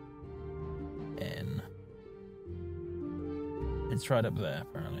 It's right up there,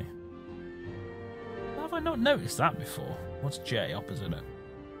 apparently. How have I not noticed that before? What's J opposite it?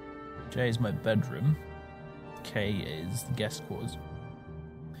 J is my bedroom. K is the guest quarters.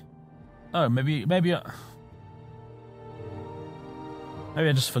 Oh, maybe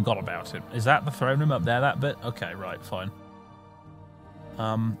I just forgot about it. Is that the throne room up there, that bit? Okay, right, fine.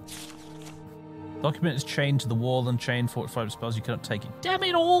 Document is chained to the wall and chained 45 spells. You cannot take it. Damn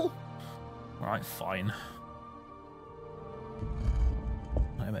it all! Right, fine.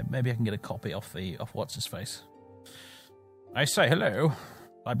 Maybe I can get a copy off what's his face. I say hello,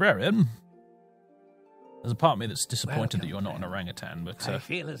 librarian. There's a part of me that's disappointed that you're not an orangutan, but I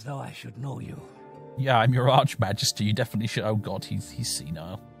feel as though I should know you. Yeah, I'm your Archmajesty. You definitely should. Oh God, he's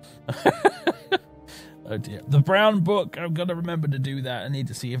senile. Oh dear. The Brown Book. I'm gonna remember to do that. I need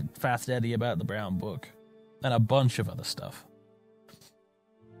to see Fast Eddie about the Brown Book and a bunch of other stuff.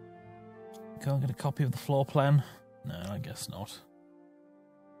 Can't get a copy of the floor plan. No, I guess not.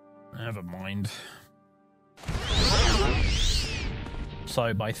 Never mind.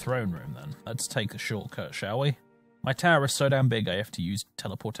 So, by throne room, then. Let's take a shortcut, shall we? My tower is so damn big I have to use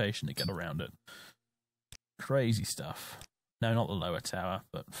teleportation to get around it. Crazy stuff. No, not the lower tower,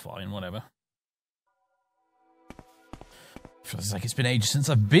 but fine, whatever. Feels like it's been ages since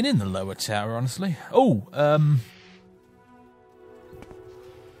I've been in the lower tower, honestly. Oh, I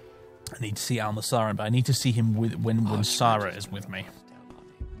need to see Almasaran, but I need to see him when Sarah is with me.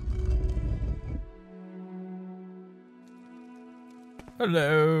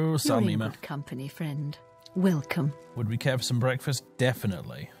 Hello, Salmima. You're in good company, friend. Welcome. Would we care for some breakfast?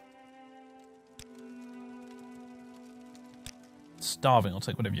 Definitely. Starving, I'll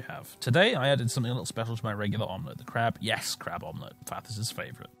take whatever you have. Today, I added something a little special to my regular omelette. The crab. Yes, crab omelette. Fathers'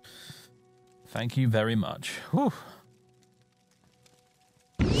 favourite. Thank you very much. Whew.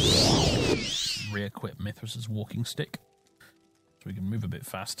 Re-equip Mithras' walking stick. So we can move a bit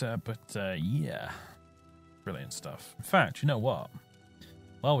faster, but yeah. Brilliant stuff. In fact, you know what?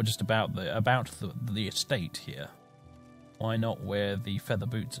 Well, we're just about the estate here. Why not wear the feather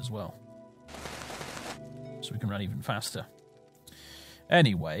boots as well? So we can run even faster.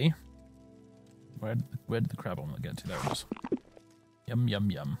 Anyway, where did the crab omelette get to? There it is. Yum, yum,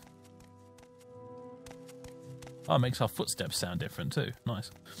 yum. Oh, it makes our footsteps sound different too.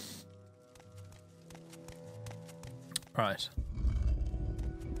 Nice. Right.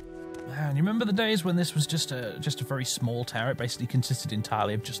 Man, you remember the days when this was just a very small tower? It basically consisted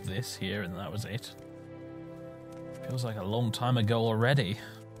entirely of just this here, and that was it. Feels like a long time ago already.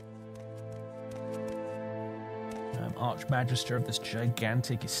 I'm Archmagister of this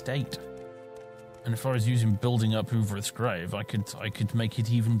gigantic estate, and if I was using building up Uvirith's grave, I could make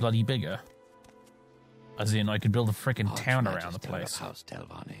it even bloody bigger. As in, I could build a frickin' town around the place. House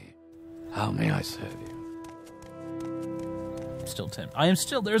Telvanni. How may I serve you? Still tempted.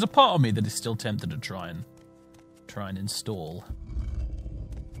 There's a part of me that is still tempted to try and install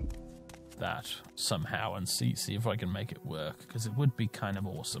that somehow and see if I can make it work, because it would be kind of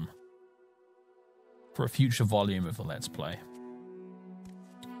awesome for a future volume of the Let's Play.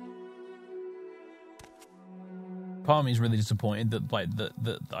 Part of me is really disappointed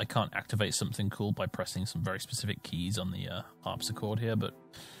that I can't activate something cool by pressing some very specific keys on the harpsichord here, but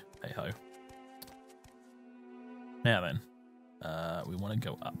hey ho. Now then. We want to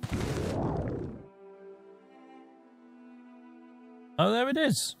go up. Oh, there it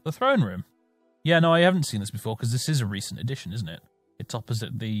is. The throne room. Yeah, no, I haven't seen this before because this is a recent addition, isn't it? It's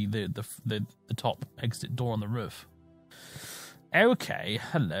opposite the top exit door on the roof. Okay,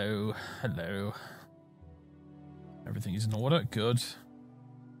 hello. Everything is in order. Good.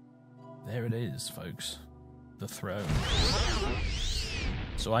 There it is, folks. The throne.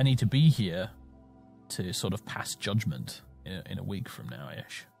 So I need to be here to sort of pass judgment in a week from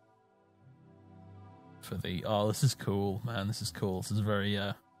now-ish. For the... Oh, this is cool, man. This is cool. This is very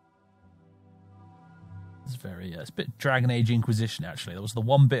It's very, it's a bit Dragon Age Inquisition, actually. There was the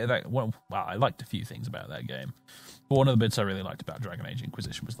one bit of that, well, I liked a few things about that game. But one of the bits I really liked about Dragon Age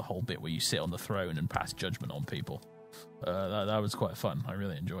Inquisition was the whole bit where you sit on the throne and pass judgment on people. That was quite fun. I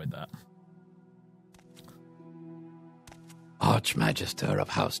really enjoyed that. Archmagister of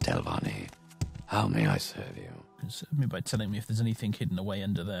House Telvanni, how may I serve you? Serve me by telling me if there's anything hidden away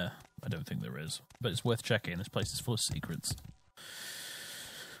under there. I don't think there is, but it's worth checking. This place is full of secrets.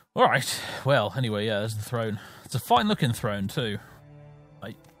 All right. Well, anyway, yeah, there's the throne. It's a fine-looking throne too.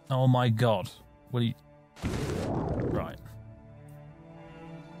 Like, oh my god, what are you? Right.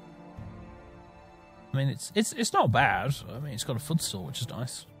 I mean, it's not bad. I mean, it's got a footstool, which is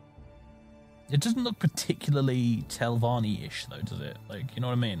nice. It doesn't look particularly Telvanni-ish, though, does it? Like, you know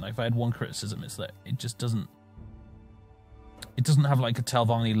what I mean? Like, if I had one criticism, it's that it just doesn't. It doesn't have like a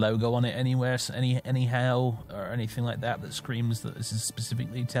Telvanni logo on it anywhere, anyhow, or anything like that that screams that this is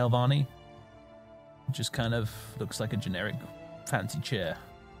specifically Telvanni. It just kind of looks like a generic fancy chair.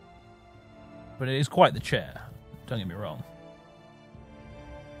 But it is quite the chair, don't get me wrong.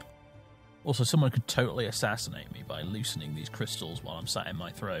 Also, someone could totally assassinate me by loosening these crystals while I'm sat in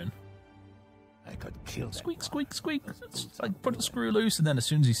my throne. I could kill that. Squeak, squeak, squeak. It's like put the screw loose, and then as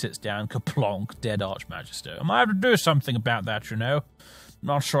soon as he sits down, kaplonk, dead Archmagister. I might have to do something about that, you know.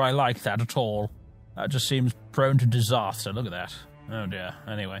 Not sure I like that at all. That just seems prone to disaster. Look at that. Oh dear.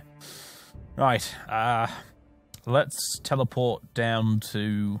 Anyway. Right. Let's teleport down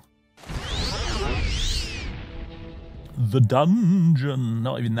to the dungeon.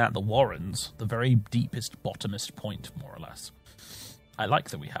 Not even that, the Warrens. The very deepest, bottomest point, more or less. I like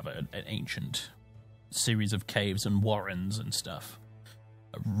that we have an ancient series of caves and warrens and stuff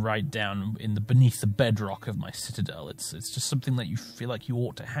right down in beneath the bedrock of my citadel. It's just something that you feel like you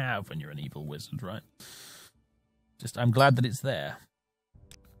ought to have when you're an evil wizard, right? I'm glad that it's there.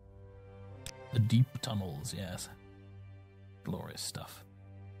 The deep tunnels, yes. Glorious stuff.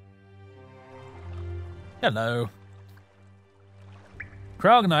 Hello.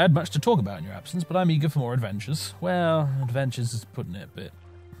 Kralg and I had much to talk about in your absence, but I'm eager for more adventures. Well, adventures is putting it a bit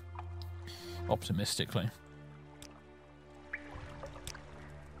optimistically.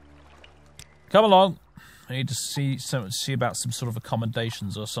 Come along. I need to see about some sort of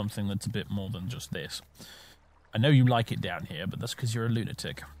accommodations or something that's a bit more than just this. I know you like it down here, but that's because you're a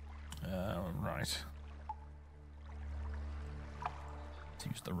lunatic. Right. Let's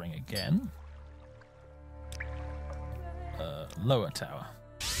use the ring again. Lower tower.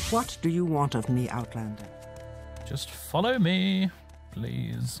 What do you want of me, Outlander? Just follow me,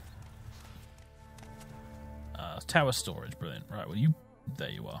 please. Tower storage, brilliant. Right, well, there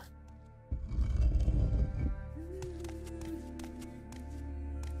you are.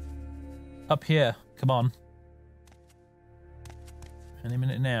 Up here, come on. Any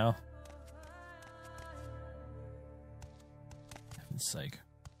minute now. Heaven's sake.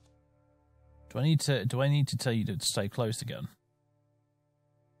 Do I need to tell you to stay close again?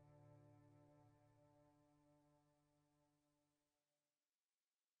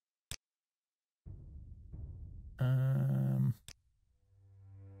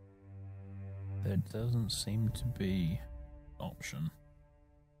 There doesn't seem to be an option.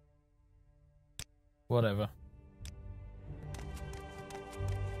 Whatever.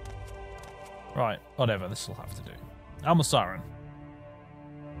 Right, whatever, this will have to do. Almosaran.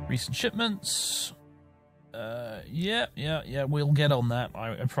 Recent shipments. Yeah, we'll get on that,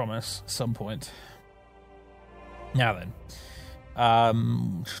 I promise, at some point. Now then.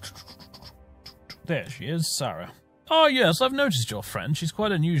 There she is, Sarah. Oh yes, I've noticed your friend. She's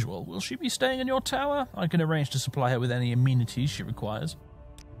quite unusual. Will she be staying in your tower? I can arrange to supply her with any amenities she requires.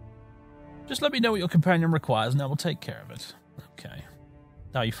 Just let me know what your companion requires and I will take care of it. Okay.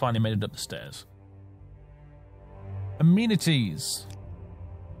 Now you finally made it up the stairs. Amenities.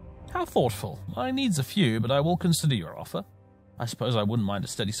 How thoughtful. My needs a few, but I will consider your offer. I suppose I wouldn't mind a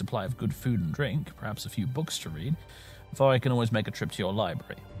steady supply of good food and drink, perhaps a few books to read, though I can always make a trip to your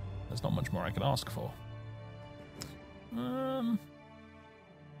library. There's not much more I can ask for. Are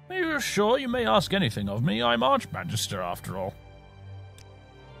you sure you may ask anything of me? I'm Archmagister, after all.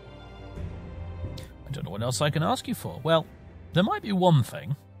 I don't know what else I can ask you for. Well, there might be one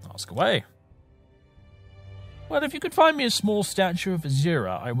thing. Ask away. Well, if you could find me a small statue of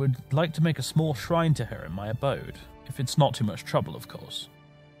Azura, I would like to make a small shrine to her in my abode. If it's not too much trouble, of course.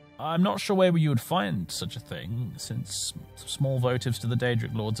 I'm not sure where you would find such a thing, since small votives to the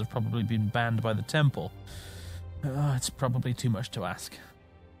Daedric Lords have probably been banned by the temple. It's probably too much to ask.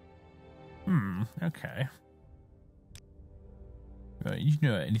 Okay. You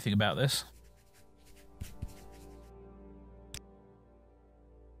know anything about this?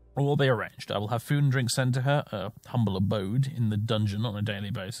 All will be arranged. I will have food and drink sent to her, a humble abode in the dungeon on a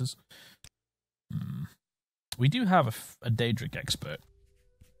daily basis. We do have a Daedric expert,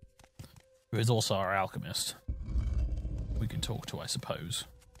 who is also our alchemist. We could talk to, I suppose.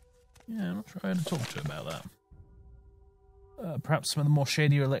 Yeah, I'm not sure how to talk to about that. Perhaps some of the more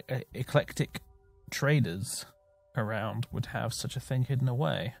shady or eclectic traders around would have such a thing hidden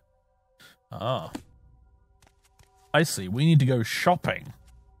away. Ah. I see. We need to go shopping.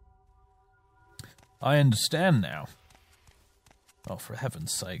 I understand now. Oh, for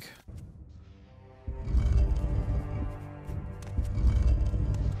heaven's sake.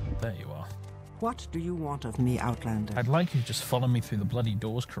 There you are. What do you want of me, Outlander? I'd like you to just follow me through the bloody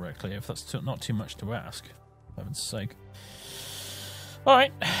doors correctly, if that's not too much to ask. For heaven's sake.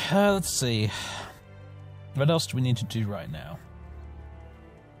 Alright, let's see. What else do we need to do right now?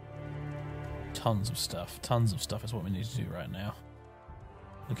 Tons of stuff. Tons of stuff is what we need to do right now.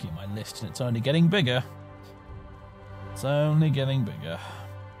 Looking at my list, and it's only getting bigger. It's only getting bigger.